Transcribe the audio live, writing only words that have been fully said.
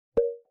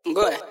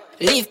Go ahead.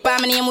 Live by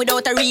my name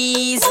without a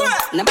reason.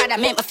 Nobody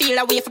make me feel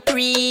away for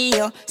free.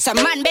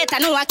 Some man better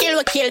know I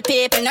kill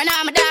people. None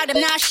of my dog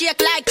them not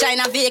shake like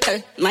China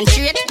vehicle. Man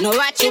straight, no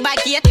watch you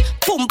back yet.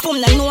 Pum pum,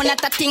 no know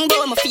not a thing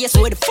about my face.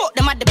 Where the fuck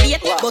them at the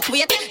bait. But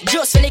wait,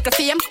 just for little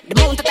fame. The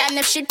amount of time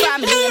them shit by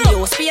me lane.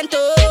 Yo, Spain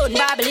town,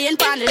 Babylon,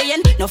 pan the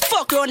lane. No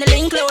fuck round the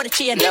link, load the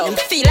chain. Them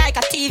feel like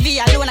a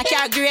TV alone, I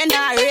can't grain.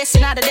 Nah,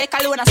 racing out the deck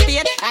alone, I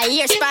speed. I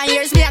hear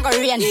Spaniards, me I go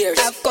rain.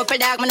 Have couple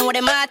dog, me know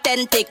them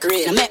authentic.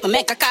 Now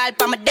make a call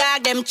for my dog.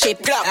 Them chip.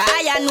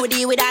 I know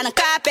the with on a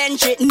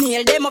carpentry.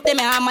 Nail them up, them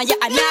hammer, yeah,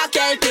 and now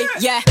kelp it.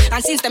 Yeah,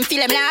 and since them feel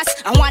them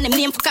last, I want them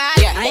name for call.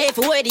 And if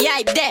we the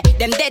hype there,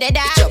 them dead at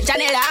that.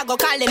 Janela, I go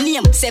call them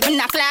name, 7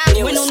 o'clock.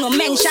 We no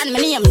mention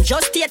my name,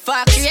 just state for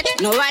straight.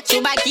 No watch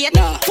you back yet.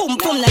 Pum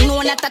pum, no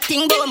know not a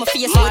thing about my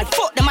face. So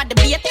fuck them at the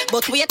bait,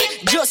 but wait,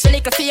 just a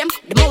little fame.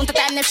 The amount of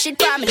time them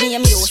shit for my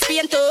name. Yo,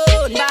 Spain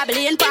town,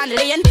 Babylon, pan the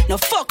lane. No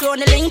fuck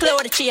round the link,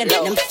 load the chain.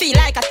 Them feel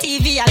like a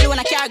TV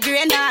alone, I can't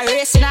grain. Nah,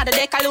 racing out the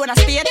deck alone, I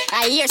speed.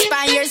 I hear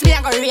Spaniards, me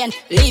I go rain.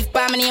 Live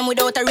by my name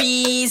without a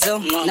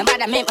reason.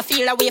 Nobody make me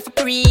feel away for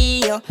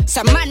free.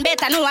 Some man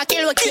better know I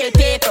kill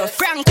people.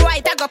 Frank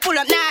White, I go pull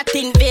up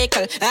nothing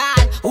vehicle.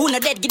 All who no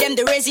dead, give them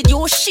the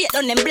residue. Shit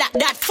on them black,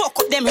 that fuck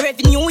up them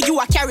revenue.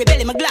 You a carry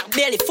belly, my Glock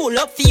belly full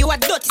up for you. A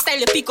dirty style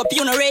you pick up,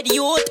 you no ready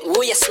youth.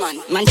 Oh yes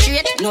man, man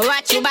straight, no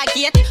watch you back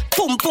yet.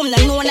 Pum pum, no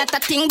know not a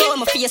thing about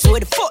my face. Where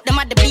the fuck them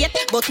at the bait,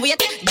 but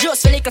wait,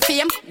 just for little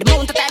fame. The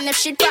amount of time them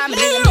shit for me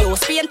name. Yo,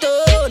 Spain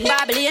town,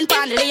 Babylon,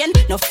 pan the lane.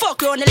 No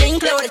fuck round the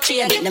link, load the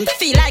chain. Them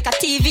feel like a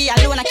TV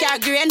alone, I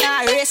can't grain.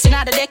 Nah, racing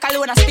out the deck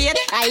alone, I speed.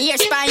 I hear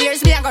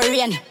Spaniards, me I go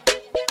rain.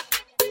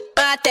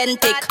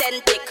 Authentic.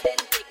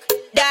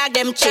 Dog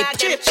them chip.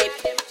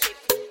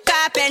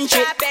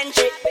 Carpentry.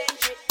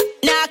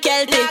 Nah,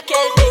 Celtic.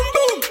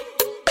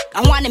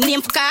 I want them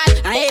name for call.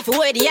 And if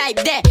we the hype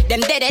there,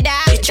 them dead at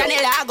that.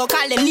 Channel I go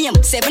call them name,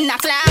 7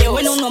 o'clock.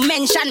 We no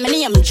mention my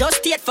name,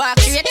 just state for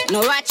straight. No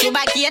watch you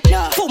back yet.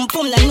 Pum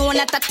pum, no know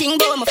not a thing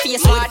about my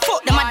face. So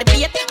fuck them at the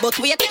bait, but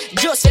wait,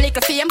 just a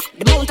little fame.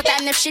 The amount of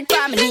time them shit for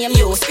my name.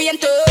 Yo, Spain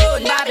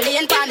town,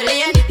 Babylon, pan the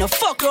lane. No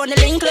fuck round the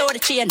link, load the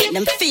chain.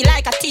 Them feel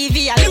like a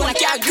TV alone, I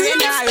can't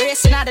grain. Nah,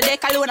 racing out the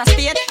deck alone, I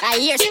speed. I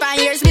hear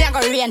Spaniards, me I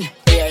go rain.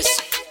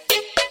 Years.